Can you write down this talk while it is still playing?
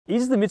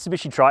Is the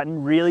Mitsubishi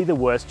Triton really the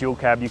worst dual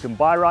cab you can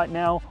buy right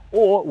now,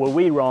 or were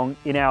we wrong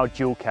in our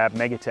dual cab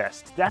mega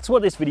test? That's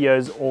what this video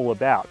is all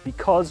about,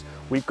 because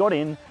we've got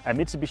in a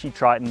Mitsubishi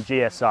Triton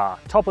GSR,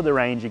 top of the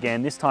range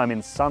again, this time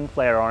in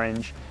sunflower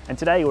orange, and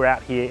today we're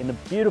out here in the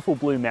beautiful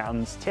Blue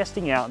Mountains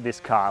testing out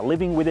this car,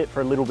 living with it for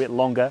a little bit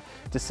longer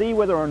to see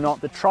whether or not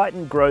the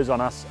Triton grows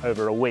on us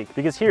over a week.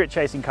 Because here at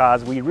Chasing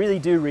Cars, we really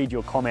do read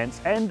your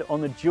comments, and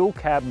on the dual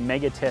cab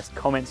mega test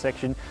comment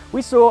section,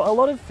 we saw a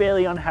lot of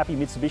fairly unhappy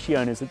Mitsubishi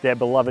owners that their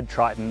beloved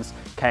Tritons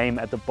came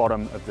at the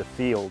bottom of the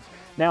field.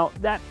 Now,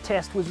 that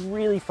test was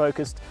really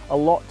focused a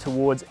lot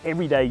towards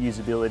everyday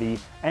usability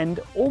and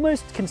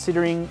almost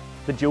considering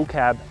the dual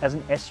cab as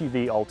an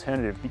SUV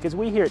alternative, because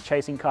we here at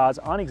Chasing Cars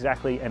aren't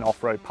exactly an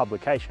off-road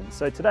publication.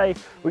 So today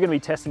we're going to be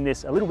testing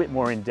this a little bit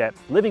more in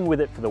depth, living with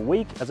it for the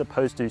week as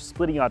opposed to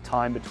splitting our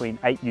time between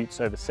 8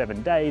 utes over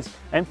 7 days,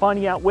 and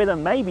finding out whether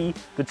maybe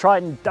the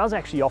Triton does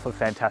actually offer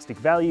fantastic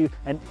value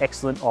and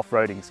excellent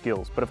off-roading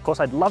skills. But of course,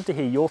 I'd love to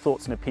hear your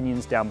thoughts and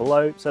opinions down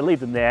below, so leave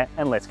them there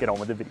and let's get on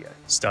with the video.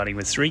 Starting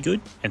with 3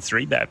 good and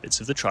 3 bad bits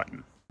of the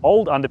Triton.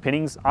 Old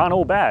underpinnings aren't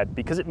all bad,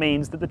 because it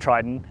means that the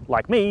Triton,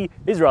 like me,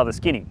 is rather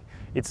skinny.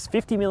 It's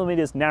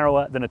 50mm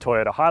narrower than a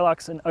Toyota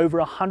Hilux and over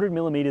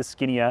 100mm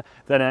skinnier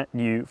than a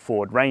new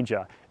Ford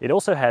Ranger. It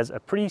also has a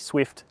pretty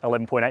swift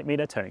 11.8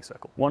 metre turning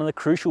circle. One of the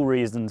crucial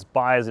reasons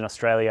buyers in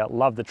Australia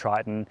love the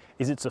Triton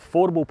is its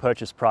affordable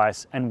purchase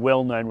price and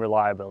well-known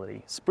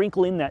reliability.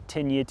 Sprinkle in that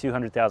 10-year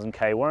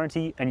 200,000k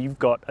warranty and you've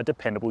got a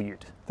dependable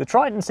ute. The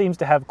Triton seems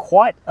to have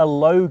quite a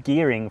low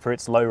gearing for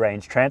its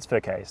low-range transfer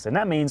case, and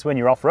that means when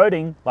you're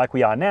off-roading, like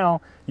we are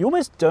now, you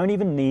almost don't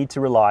even need to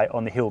rely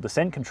on the hill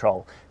descent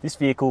control. This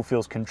vehicle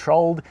feels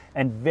controlled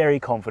and very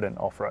confident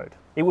off-road.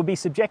 It would be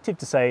subjective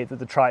to say that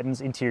the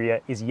Triton's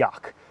interior is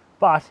yuck,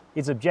 but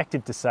it's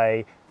objective to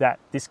say that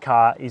this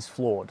car is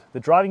flawed. The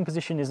driving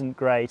position isn't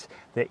great,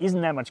 there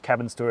isn't that much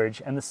cabin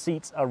storage, and the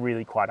seats are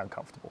really quite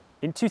uncomfortable.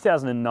 In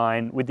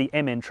 2009, with the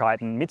MN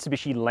Triton,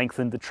 Mitsubishi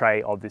lengthened the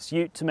tray of this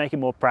ute to make it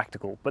more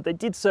practical, but they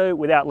did so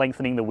without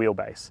lengthening the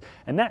wheelbase.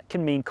 And that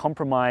can mean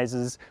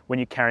compromises when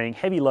you're carrying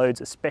heavy loads,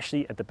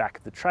 especially at the back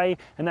of the tray,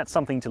 and that's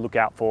something to look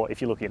out for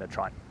if you're looking at a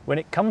Triton. When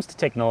it comes to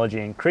technology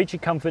and creature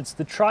comforts,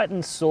 the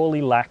Triton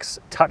sorely lacks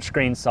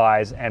touchscreen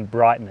size and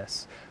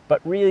brightness. But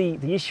really,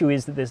 the issue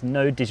is that there's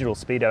no digital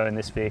speedo in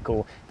this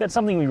vehicle. That's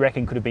something we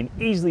reckon could have been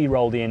easily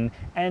rolled in,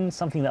 and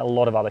something that a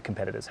lot of other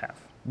competitors have.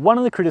 One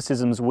of the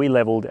criticisms we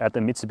leveled at the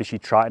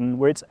Mitsubishi Triton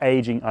were its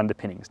aging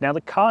underpinnings. Now,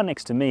 the car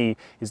next to me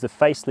is the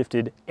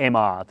facelifted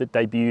MR that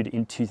debuted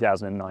in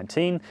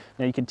 2019.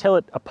 Now, you can tell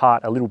it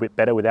apart a little bit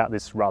better without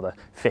this rather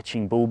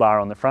fetching bull bar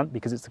on the front,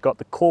 because it's got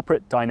the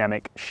corporate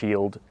dynamic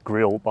shield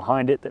grille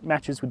behind it that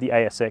matches with the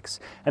ASX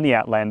and the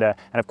Outlander,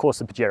 and of course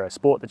the Pajero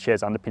Sport that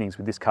shares underpinnings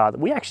with this car that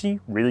we actually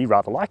really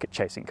rather like at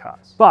Chasing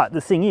Cars. But the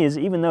thing is,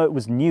 even though it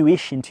was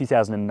newish in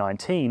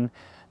 2019,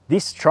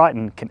 this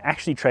Triton can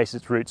actually trace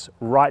its roots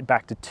right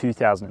back to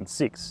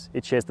 2006.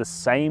 It shares the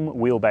same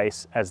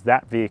wheelbase as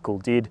that vehicle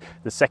did,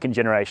 the second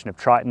generation of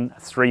Triton, a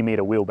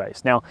 3-metre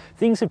wheelbase. Now,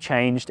 things have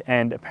changed,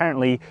 and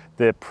apparently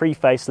the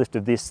pre-facelift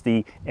of this,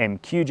 the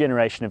MQ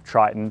generation of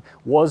Triton,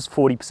 was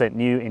 40%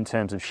 new in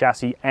terms of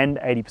chassis and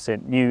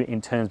 80% new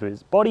in terms of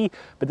its body,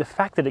 but the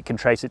fact that it can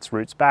trace its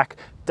roots back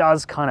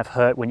does kind of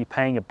hurt when you're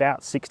paying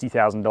about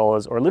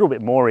 $60,000 or a little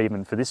bit more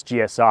even for this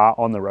GSR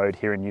on the road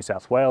here in New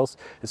South Wales,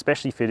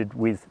 especially fitted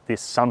with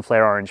this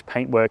sunflower orange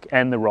paintwork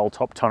and the roll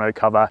top tonneau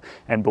cover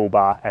and bull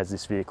bar as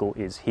this vehicle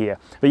is here.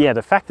 But yeah,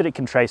 the fact that it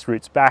can trace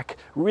roots back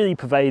really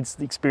pervades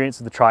the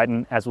experience of the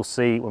Triton, as we'll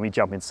see when we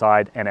jump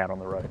inside and out on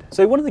the road.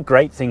 So one of the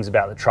great things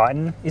about the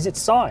Triton is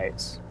its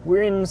size.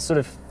 We're in sort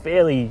of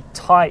fairly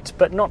tight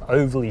but not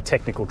overly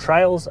technical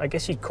trails. I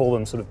guess you'd call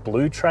them sort of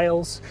blue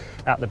trails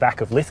out the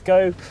back of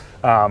Lithgow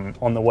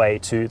on the way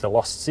to the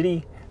Lost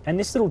City. And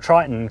this little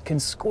Triton can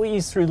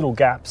squeeze through little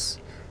gaps,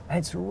 and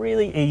it's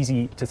really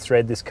easy to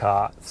thread this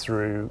car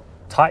through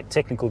tight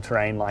technical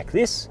terrain like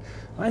this.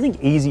 I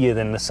think easier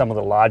than some of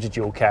the larger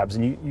dual cabs,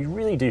 and you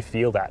really do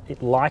feel that.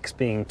 It likes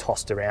being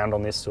tossed around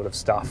on this sort of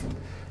stuff.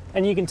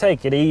 And you can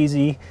take it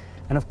easy,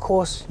 and of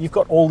course you've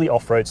got all the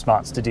off-road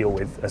smarts to deal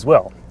with as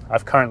well.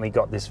 I've currently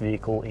got this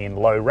vehicle in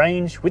low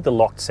range with the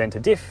locked center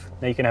diff.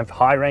 Now you can have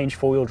high range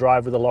four-wheel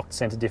drive with a locked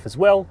center diff as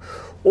well,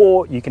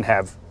 or you can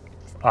have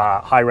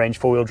high range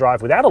four-wheel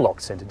drive without a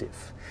locked center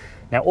diff.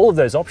 Now, all of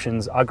those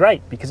options are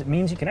great because it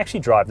means you can actually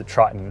drive the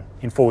Triton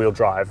in four-wheel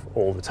drive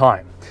all the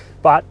time.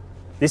 But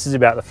this is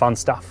about the fun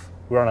stuff.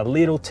 We're on a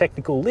little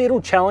technical,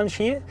 challenge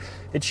here.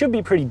 It should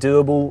be pretty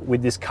doable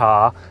with this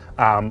car.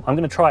 I'm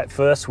going to try it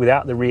first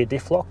without the rear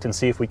diff locked and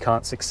see if we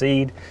can't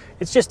succeed.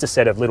 It's just a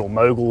set of little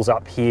moguls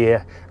up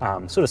here,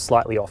 sort of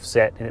slightly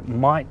offset, and it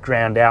might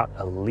ground out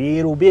a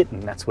little bit,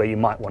 and that's where you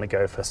might want to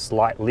go for a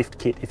slight lift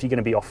kit if you're going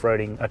to be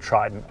off-roading a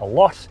Triton a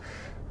lot.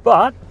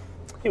 But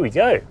here we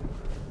go.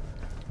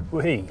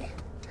 Whee!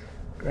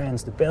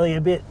 Grounds the belly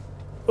a bit.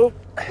 Oh,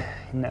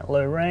 in that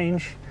low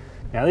range.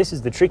 Now this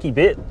is the tricky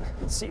bit.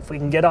 Let's see if we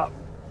can get up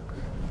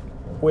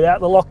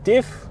without the lock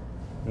diff.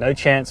 No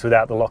chance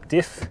without the lock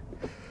diff.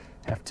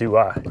 Have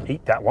to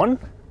eat that one.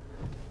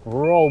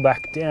 roll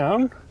back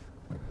down.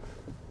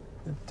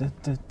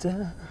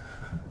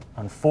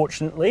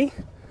 Unfortunately,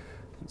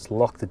 let's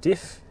lock the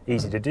diff.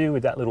 Easy to do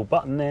with that little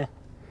button there.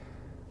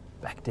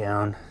 Back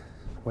down,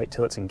 wait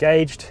till it's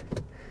engaged.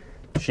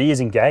 She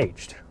is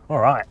engaged. All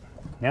right,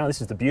 now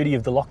this is the beauty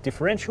of the lock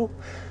differential.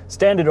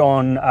 Standard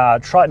on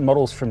Triton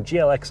models from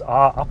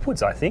GLXR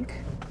upwards, I think,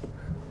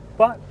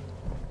 but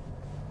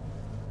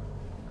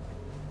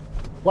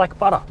like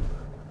butter.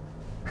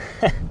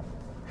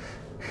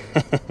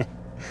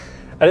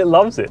 And it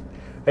loves it.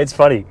 It's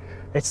funny.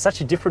 It's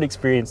such a different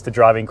experience to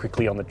driving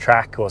quickly on the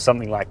track or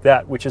something like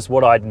that, which is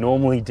what I'd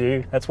normally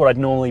do. That's what I'd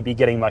normally be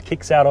getting my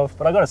kicks out of.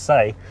 But I gotta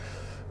say,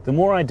 the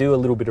more I do a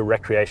little bit of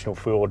recreational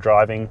four-wheel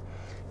driving,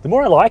 the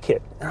more I like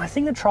it. And I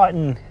think the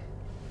Triton,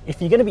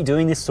 if you're gonna be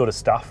doing this sort of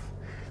stuff,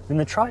 then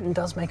the Triton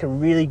does make a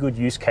really good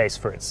use case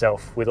for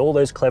itself with all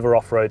those clever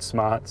off-road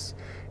smarts,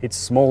 its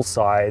small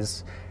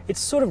size, its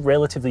sort of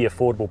relatively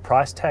affordable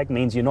price tag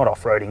means you're not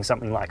off-roading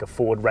something like a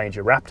Ford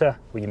Ranger Raptor,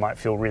 where you might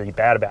feel really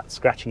bad about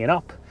scratching it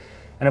up.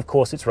 And of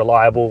course it's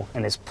reliable,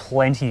 and there's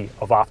plenty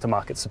of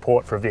aftermarket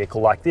support for a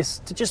vehicle like this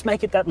to just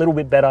make it that little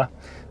bit better.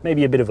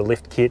 Maybe a bit of a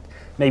lift kit,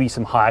 maybe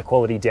some higher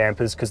quality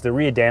dampers, because the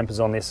rear dampers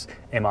on this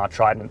MR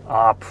Triton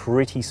are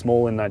pretty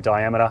small in their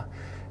diameter.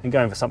 And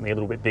going for something a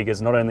little bit bigger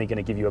is not only going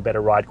to give you a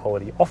better ride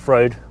quality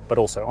off-road, but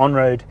also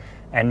on-road,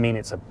 and mean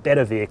it's a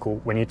better vehicle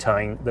when you're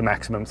towing the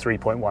maximum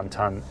 3.1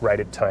 ton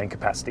rated towing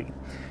capacity.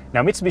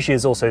 Now Mitsubishi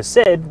has also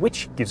said,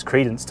 which gives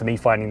credence to me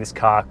finding this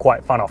car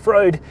quite fun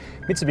off-road,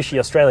 Mitsubishi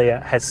Australia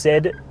has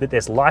said that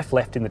there's life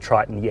left in the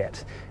Triton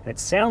yet. And it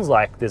sounds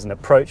like there's an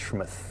approach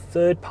from a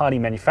third-party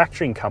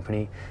manufacturing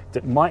company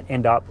that might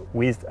end up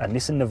with a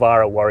Nissan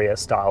Navara Warrior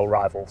style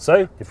rival.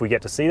 So if we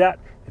get to see that,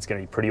 it's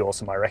going to be pretty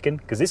awesome, I reckon,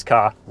 because this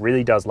car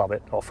really does love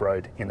it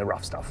off-road in the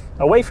rough stuff.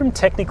 Away from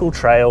technical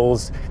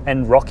trails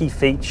and rocky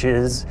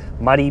features,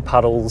 muddy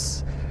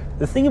puddles,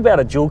 the thing about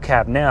a dual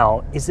cab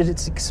now is that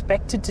it's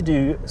expected to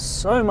do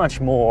so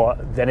much more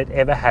than it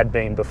ever had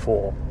been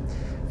before.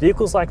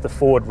 Vehicles like the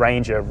Ford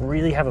Ranger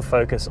really have a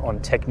focus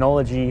on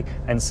technology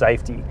and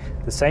safety.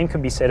 The same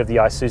can be said of the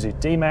Isuzu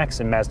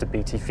D-Max and Mazda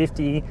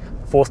BT50,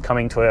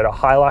 forthcoming Toyota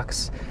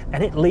Hilux,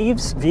 and it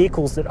leaves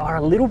vehicles that are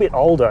a little bit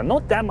older,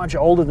 not that much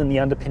older than the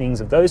underpinnings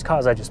of those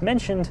cars I just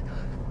mentioned,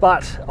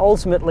 but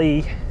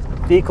ultimately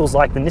vehicles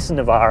like the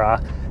Nissan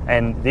Navara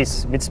and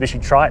this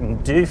Mitsubishi Triton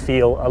do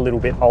feel a little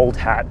bit old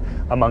hat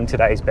among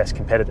today's best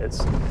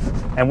competitors.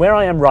 And where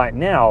I am right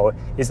now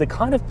is the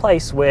kind of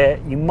place where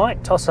you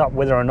might toss up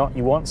whether or not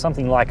you want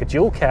something like a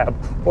dual cab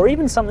or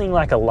even something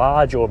like a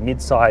large or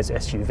mid-size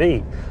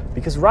SUV,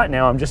 because right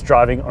now I'm just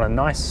driving on a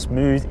nice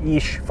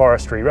smooth-ish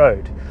forestry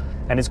road.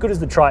 And as good as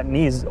the Triton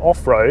is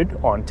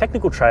off-road on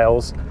technical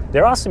trails,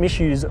 there are some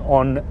issues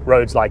on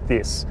roads like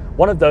this.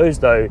 One of those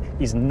though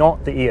is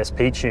not the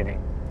ESP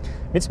tuning.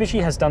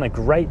 Mitsubishi has done a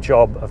great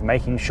job of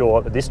making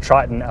sure that this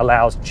Triton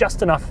allows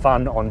just enough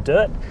fun on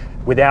dirt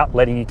without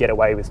letting you get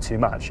away with too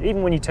much.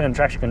 Even when you turn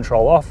traction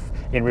control off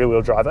in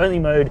rear-wheel drive only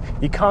mode,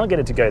 you can't get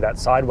it to go that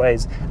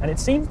sideways, and it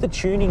seems the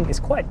tuning is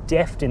quite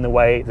deft in the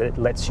way that it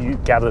lets you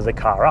gather the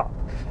car up.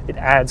 It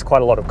adds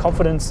quite a lot of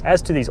confidence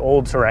as to these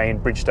all-terrain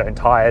Bridgestone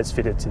tyres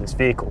fitted to this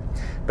vehicle.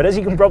 But as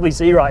you can probably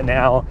see right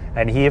now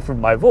and hear from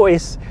my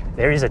voice,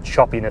 there is a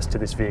choppiness to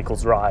this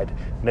vehicle's ride.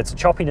 And it's a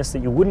choppiness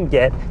that you wouldn't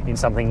get in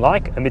something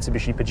like a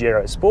Mitsubishi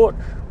Pajero Sport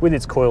with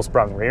its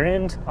coil-sprung rear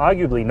end,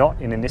 arguably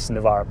not in a Nissan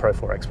Navara Pro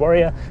 4X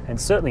Warrior, and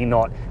certainly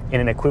not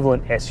in an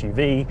equivalent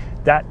SUV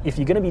that if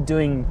you're going to be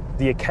doing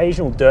the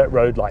occasional dirt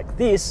road like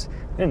this,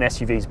 then an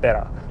SUV is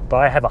better. But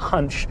I have a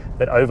hunch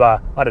that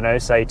over, I don't know,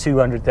 say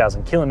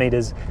 200,000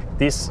 kilometers,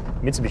 this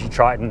Mitsubishi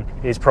Triton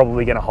is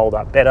probably going to hold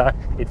up better.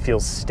 It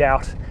feels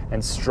stout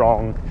and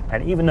strong,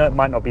 and even though it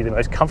might not be the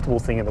most comfortable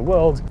thing in the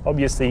world,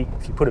 obviously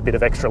if you put a bit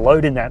of extra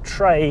load in that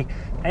tray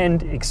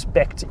and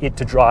expect it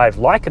to drive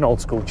like an old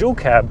school dual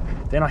cab,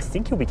 then I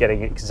think you'll be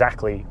getting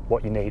exactly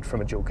what you need from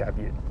a dual cab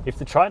ute. If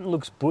the Triton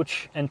looks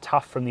butch and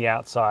tough from the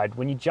outside,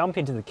 when you jump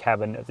into the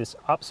cabin of this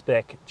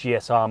up-spec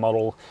GSR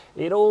model,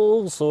 it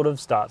all sort of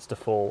starts to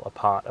fall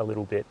apart a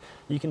little bit.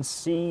 You can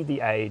see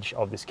the age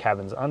of this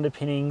cabin's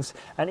underpinnings,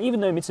 and even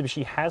though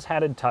Mitsubishi has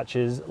added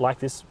touches like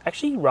this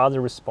actually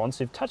rather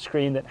responsive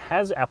touchscreen that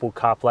has Apple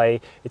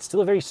CarPlay, it's still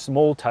a very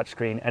small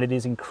touchscreen and it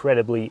is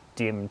incredibly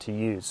dim to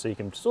use, so you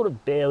can sort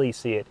of barely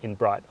see it in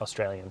bright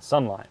Australian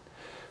sunlight.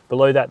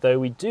 Below that though,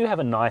 we do have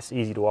a nice,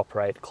 easy to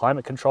operate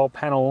climate control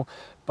panel,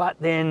 but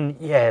then,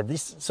 yeah,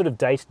 this sort of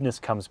datedness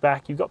comes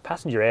back. You've got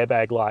passenger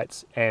airbag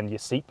lights and your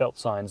seatbelt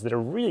signs that are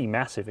really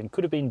massive and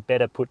could have been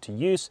better put to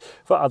use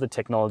for other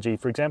technology.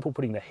 For example,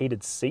 putting the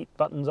heated seat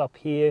buttons up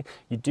here.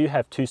 You do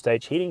have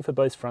two-stage heating for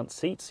both front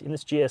seats in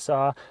this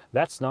GSR.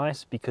 That's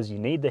nice because you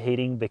need the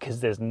heating because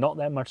there's not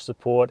that much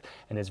support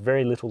and there's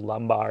very little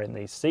lumbar in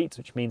these seats,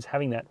 which means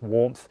having that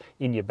warmth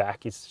in your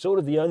back is sort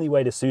of the only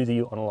way to soothe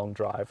you on a long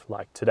drive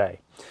like today.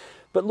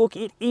 But look,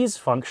 it is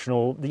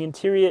functional, the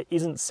interior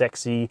isn't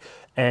sexy,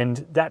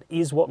 and that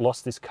is what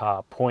lost this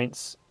car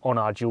points on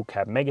our dual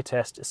cab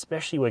megatest,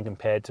 especially when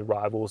compared to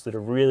rivals that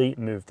have really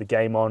moved the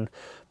game on.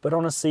 But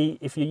honestly,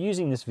 if you're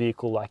using this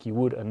vehicle like you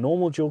would a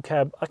normal dual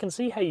cab, I can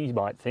see how you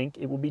might think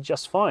it will be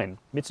just fine.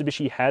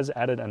 Mitsubishi has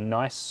added a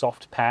nice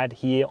soft pad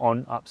here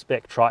on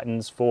up-spec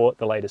Tritons for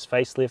the latest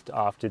facelift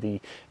after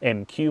the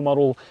MQ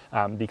model,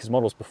 because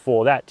models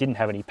before that didn't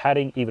have any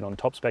padding, even on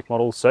top-spec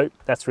models, so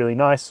that's really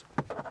nice.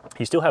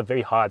 You still have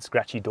very hard,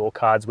 scratchy door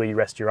cards where you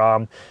rest your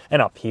arm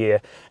and up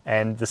here,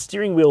 and the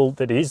steering wheel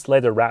that is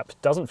leather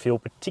wrapped doesn't feel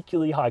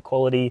particularly high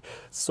quality.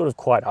 It's sort of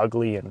quite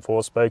ugly and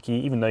four-spokey,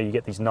 even though you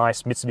get these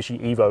nice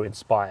Mitsubishi Evo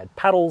inspired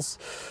paddles.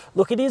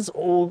 Look, it is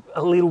all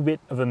a little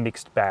bit of a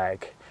mixed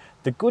bag.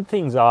 The good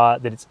things are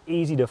that it's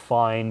easy to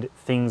find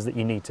things that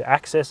you need to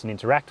access and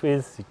interact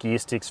with. The gear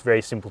stick's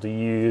very simple to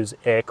use,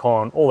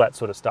 aircon, all that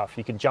sort of stuff.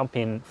 You can jump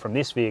in from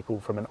this vehicle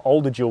from an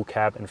older dual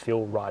cab and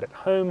feel right at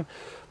home,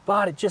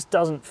 but it just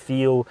doesn't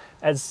feel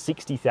as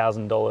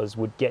 $60,000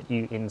 would get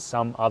you in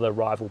some other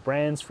rival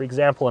brands. For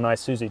example, an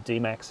Isuzu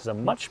D-Max has a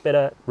much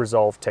better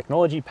resolved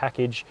technology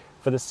package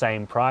for the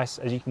same price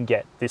as you can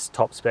get this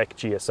top spec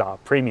GSR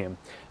Premium.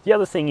 The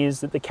other thing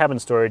is that the cabin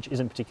storage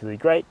isn't particularly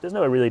great. There's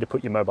nowhere really to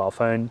put your mobile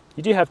phone.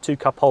 You do have 2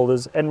 cup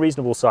holders and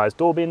reasonable sized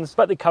door bins,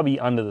 but the cubby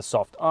under the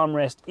soft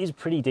armrest is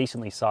pretty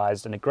decently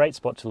sized and a great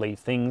spot to leave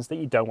things that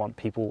you don't want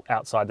people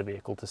outside the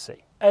vehicle to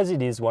see. As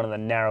it is one of the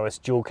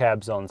narrowest dual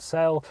cabs on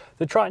sale,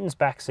 the Triton's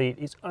backseat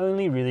is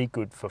only really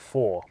good for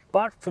 4.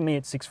 But for me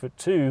at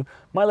 6'2",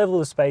 my level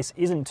of space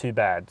isn't too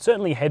bad.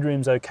 Certainly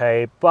headroom's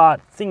okay,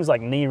 but things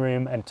like knee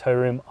room and toe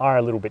room are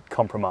a little bit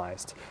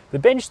compromised. The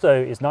bench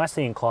though is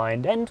nicely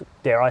inclined and,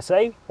 dare I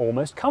say,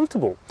 almost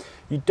comfortable.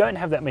 You don't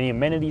have that many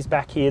amenities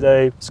back here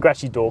though,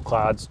 scratchy door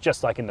cards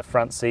just like in the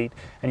front seat,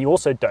 and you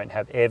also don't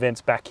have air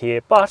vents back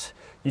here, but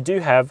you do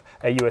have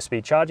a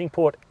USB charging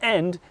port,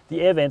 and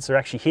the air vents are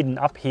actually hidden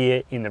up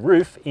here in the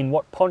roof in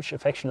what Ponch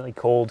affectionately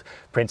called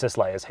Princess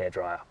Leia's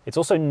hairdryer. It's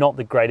also not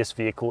the greatest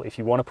vehicle if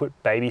you want to put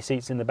baby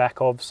seats in the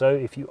back of, so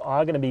if you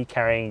are going to be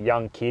carrying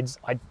young kids,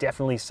 I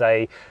definitely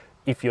say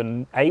if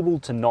you're able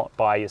to not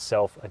buy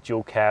yourself a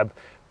dual cab,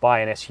 buy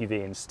an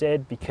SUV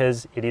instead,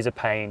 because it is a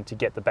pain to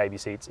get the baby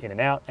seats in and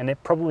out, and they're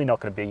probably not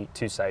going to be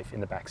too safe in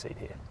the back seat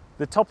here.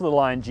 The top of the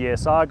line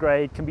GSR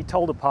grade can be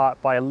told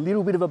apart by a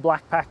little bit of a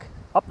black pack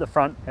up the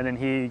front, and then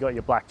here you got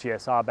your black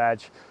GSR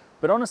badge.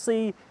 But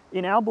honestly,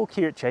 in our book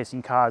here at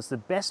Chasing Cars, the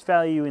best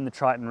value in the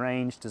Triton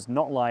range does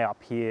not lie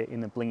up here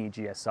in the blingy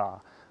GSR.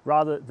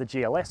 Rather, the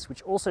GLS,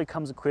 which also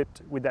comes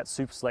equipped with that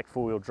super select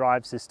four-wheel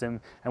drive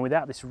system, and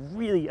without this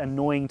really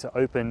annoying to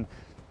open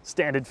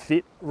standard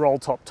fit roll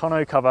top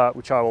tonneau cover,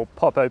 which I will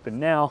pop open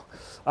now.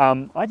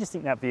 I just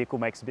think that vehicle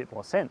makes a bit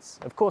more sense.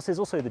 Of course, there's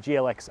also the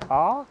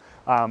GLX-R.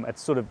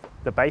 It's sort of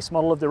the base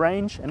model of the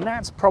range, and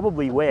that's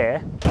probably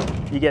where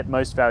you get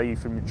most value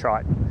from your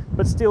Triton.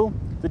 But still,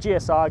 the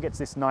GSR gets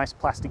this nice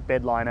plastic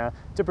bed liner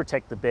to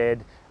protect the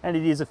bed, and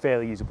it is a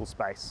fairly usable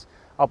space.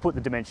 I'll put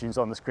the dimensions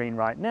on the screen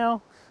right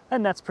now,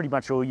 and that's pretty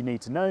much all you need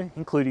to know,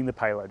 including the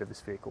payload of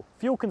this vehicle.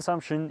 Fuel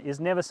consumption is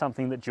never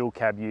something that dual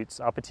cab utes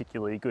are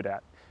particularly good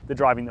at. The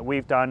driving that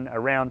we've done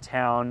around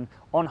town,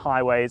 on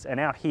highways, and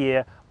out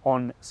here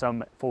on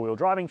some four-wheel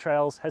driving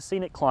trails has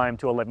seen it climb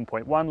to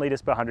 11.1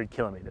 litres per 100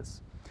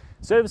 kilometres.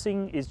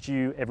 Servicing is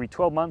due every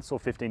 12 months or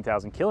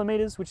 15,000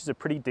 kilometres, which is a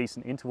pretty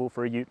decent interval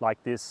for a ute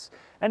like this,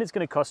 and it's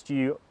going to cost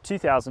you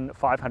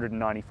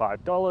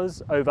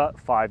 $2,595 over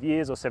 5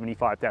 years or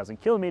 75,000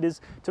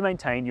 kilometres to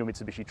maintain your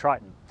Mitsubishi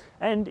Triton.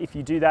 And if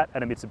you do that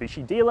at a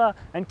Mitsubishi dealer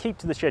and keep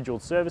to the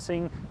scheduled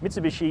servicing,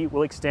 Mitsubishi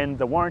will extend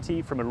the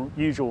warranty from a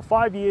usual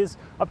 5 years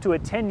up to a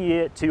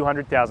 10-year,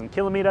 200,000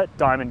 kilometre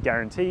diamond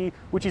guarantee,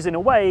 which is in a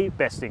way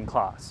best in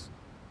class.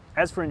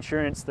 As for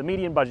insurance, the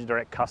median Budget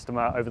Direct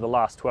customer over the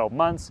last 12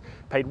 months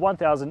paid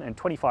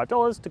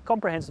 $1,025 to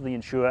comprehensively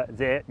insure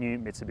their new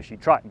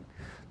Mitsubishi Triton.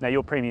 Now,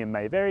 your premium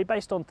may vary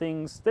based on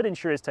things that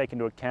insurers take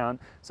into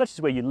account, such as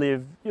where you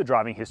live, your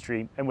driving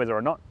history, and whether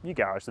or not you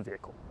garage the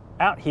vehicle.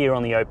 Out here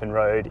on the open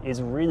road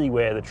is really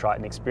where the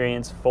Triton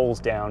experience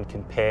falls down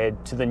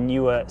compared to the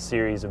newer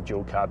series of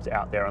dual cabs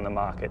out there on the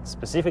market,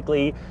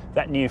 specifically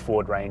that new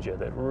Ford Ranger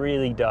that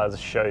really does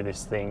show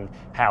this thing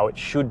how it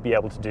should be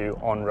able to do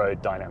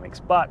on-road dynamics.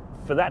 But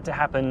for that to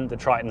happen, the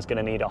Triton's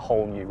going to need a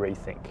whole new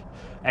rethink.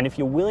 And if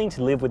you're willing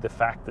to live with the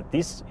fact that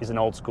this is an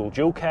old school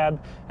dual cab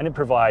and it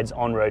provides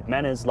on-road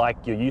manners like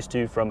you're used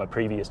to from a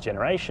previous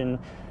generation,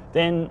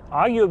 then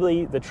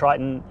arguably the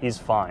Triton is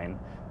fine.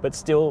 But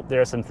still,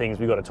 there are some things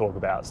we've got to talk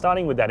about,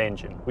 starting with that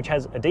engine, which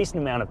has a decent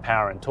amount of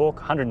power and torque,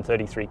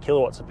 133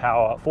 kilowatts of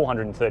power,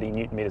 430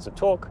 newton meters of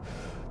torque.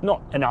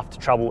 Not enough to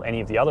trouble any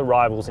of the other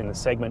rivals in the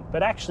segment,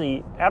 but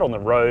actually out on the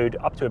road,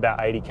 up to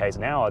about 80 k's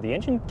an hour, the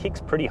engine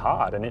kicks pretty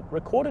hard, and it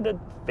recorded a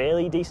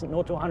fairly decent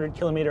 0 to 100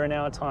 kilometer an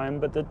hour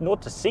time, but the 0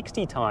 to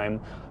 60 time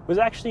was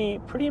actually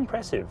pretty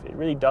impressive. It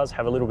really does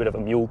have a little bit of a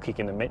mule kick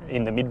in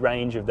the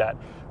mid-range of that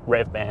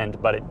rev band,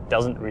 but it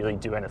doesn't really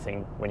do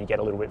anything when you get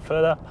a little bit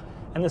further.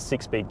 and the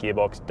 6-speed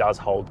gearbox does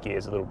hold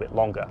gears a little bit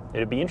longer.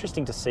 It'd be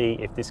interesting to see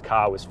if this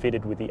car was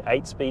fitted with the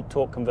 8-speed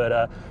torque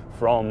converter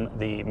from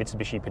the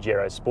Mitsubishi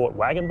Pajero Sport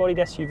wagon-bodied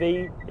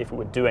SUV, if it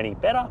would do any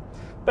better,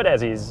 but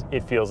as is,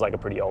 it feels like a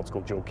pretty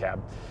old-school dual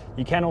cab.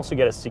 You can also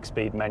get a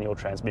 6-speed manual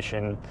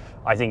transmission.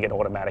 I think an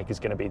automatic is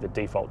going to be the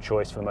default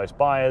choice for most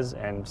buyers,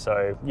 and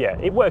so yeah,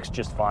 it works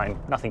just fine,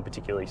 nothing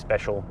particularly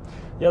special.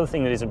 The other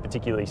thing that isn't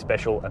particularly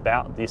special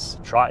about this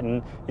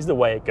Triton is the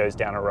way it goes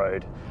down a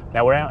road.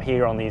 Now we're out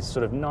here on these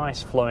sort of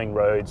nice flowing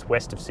roads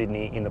west of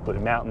Sydney in the Blue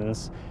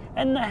Mountains,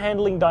 and the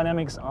handling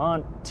dynamics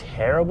aren't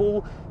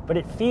terrible, but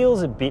it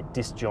feels a bit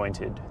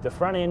disjointed. The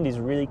front end is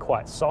really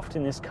quite soft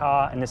in this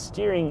car, and the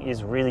steering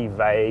is really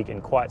vague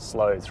and quite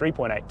slow,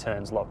 3.8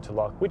 turns lock to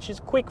lock, which is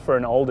quick for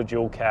an older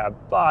dual cab,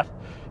 but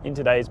in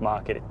today's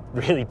market it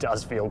really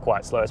does feel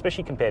quite slow,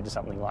 especially compared to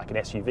something like an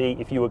SUV.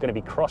 If you were going to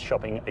be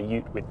cross-shopping a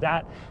ute with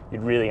that,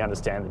 you'd really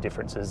understand the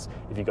differences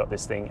if you got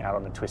this thing out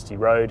on a twisty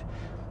road.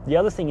 The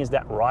other thing is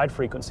that ride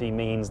frequency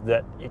means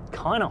that it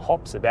kind of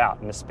hops about,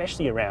 and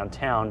especially around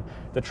town,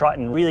 the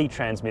Triton really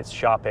transmits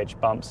sharp edge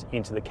bumps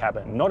into the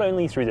cabin, not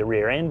only through the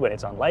rear end when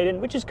it's unladen,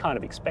 which is kind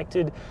of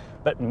expected,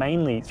 but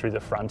mainly through the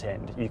front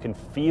end. You can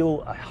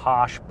feel a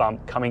harsh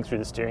bump coming through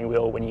the steering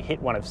wheel when you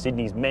hit one of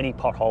Sydney's many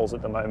potholes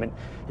at the moment.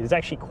 It is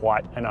actually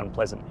quite an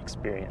unpleasant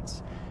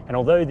experience. And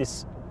although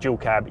this dual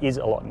cab is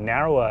a lot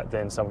narrower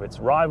than some of its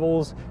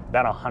rivals,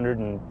 about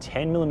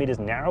 110 millimeters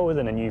narrower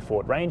than a new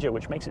Ford Ranger,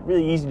 which makes it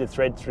really easy to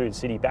thread through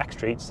city back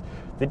streets.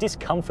 The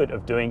discomfort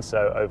of doing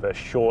so over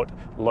short,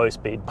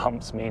 low-speed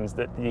bumps means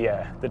that,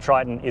 yeah, the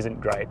Triton isn't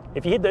great.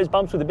 If you hit those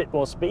bumps with a bit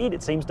more speed,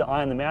 it seems to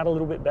iron them out a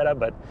little bit better,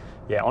 but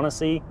yeah,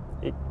 honestly,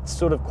 it's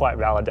sort of quite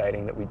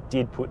validating that we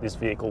did put this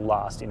vehicle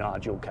last in our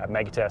dual cab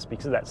megatest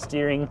because of that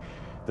steering,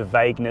 the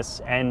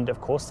vagueness, and of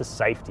course the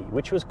safety,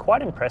 which was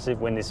quite impressive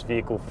when this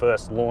vehicle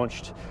first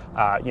launched.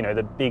 You know,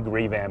 the big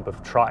revamp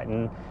of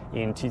Triton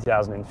in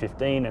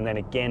 2015 and then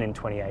again in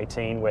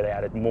 2018 where they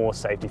added more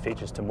safety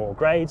features to more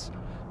grades.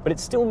 But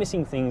it's still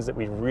missing things that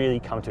we've really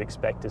come to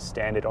expect as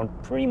standard on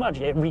pretty much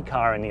every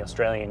car in the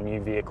Australian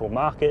new vehicle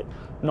market,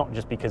 not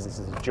just because this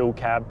is a dual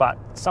cab, but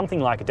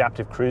something like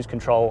adaptive cruise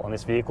control on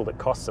this vehicle that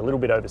costs a little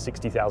bit over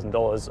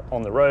 $60,000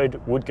 on the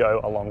road would go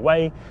a long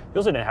way. You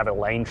also don't have a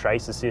lane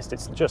trace assist,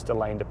 it's just a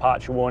lane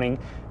departure warning,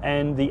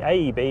 and the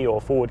AEB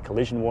or forward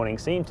collision warning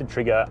seemed to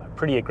trigger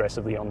pretty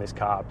aggressively on this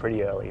car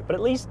pretty early. But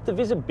at least the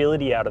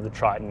visibility out of the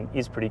Triton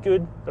is pretty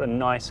good. Got a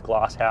nice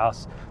glass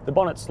house, the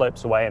bonnet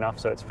slopes away enough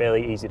so it's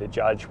fairly easy to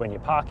judge when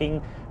you're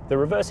parking. The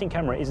reversing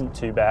camera isn't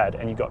too bad,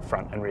 and you've got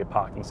front and rear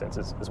parking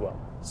sensors as well.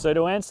 So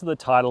to answer the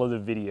title of the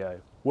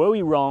video, were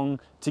we wrong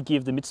to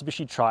give the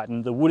Mitsubishi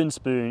Triton the wooden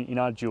spoon in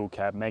our dual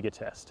cab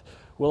megatest?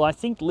 Well, I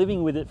think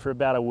living with it for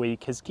about a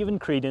week has given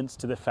credence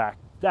to the fact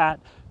that,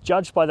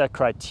 judged by the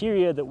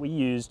criteria that we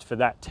used for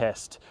that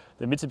test,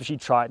 the Mitsubishi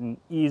Triton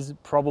is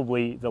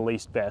probably the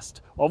least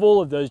best of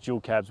all of those dual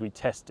cabs we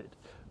tested.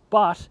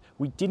 But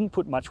we didn't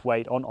put much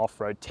weight on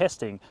off-road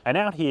testing. And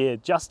out here,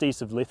 just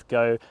east of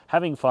Lithgow,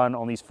 having fun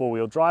on these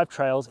four-wheel drive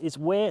trails is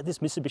where this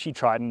Mitsubishi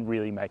Triton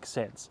really makes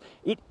sense.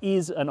 It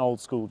is an old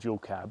school dual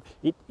cab.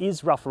 It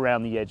is rough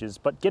around the edges,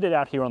 but get it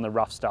out here on the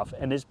rough stuff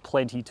and there's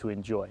plenty to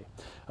enjoy.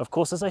 Of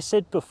course, as I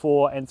said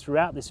before and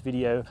throughout this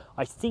video,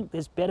 I think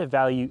there's better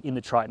value in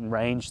the Triton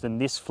range than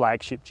this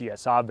flagship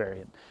GSR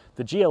variant.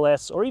 The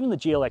GLS or even the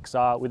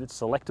GLXR with its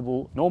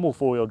selectable normal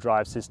four-wheel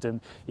drive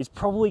system is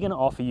probably going to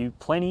offer you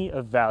plenty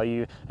of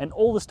value and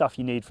all the stuff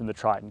you need from the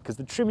Triton, because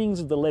the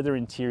trimmings of the leather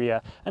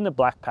interior and the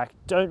black pack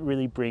don't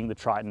really bring the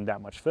Triton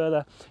that much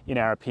further, in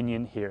our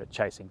opinion, here at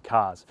Chasing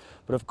Cars.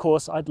 But of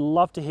course, I'd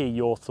love to hear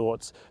your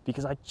thoughts,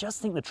 because I just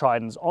think the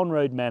Triton's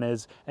on-road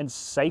manners and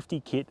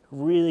safety kit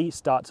really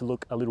start to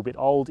look a little bit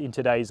old in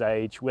today's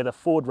age, where the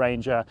Ford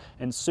Ranger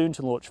and soon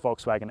to launch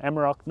Volkswagen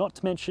Amarok, not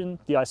to mention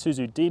the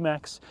Isuzu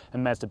D-Max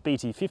and Mazda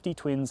BT50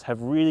 twins,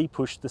 have really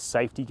pushed the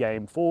safety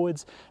game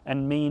forwards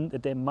and mean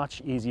that they're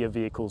much easier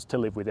vehicles to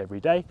live with every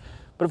day.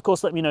 But of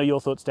course, let me know your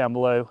thoughts down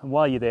below, and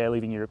while you're there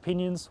leaving your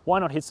opinions, why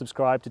not hit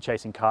subscribe to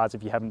Chasing Cars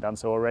if you haven't done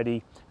so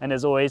already. And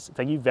as always,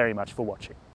 thank you very much for watching.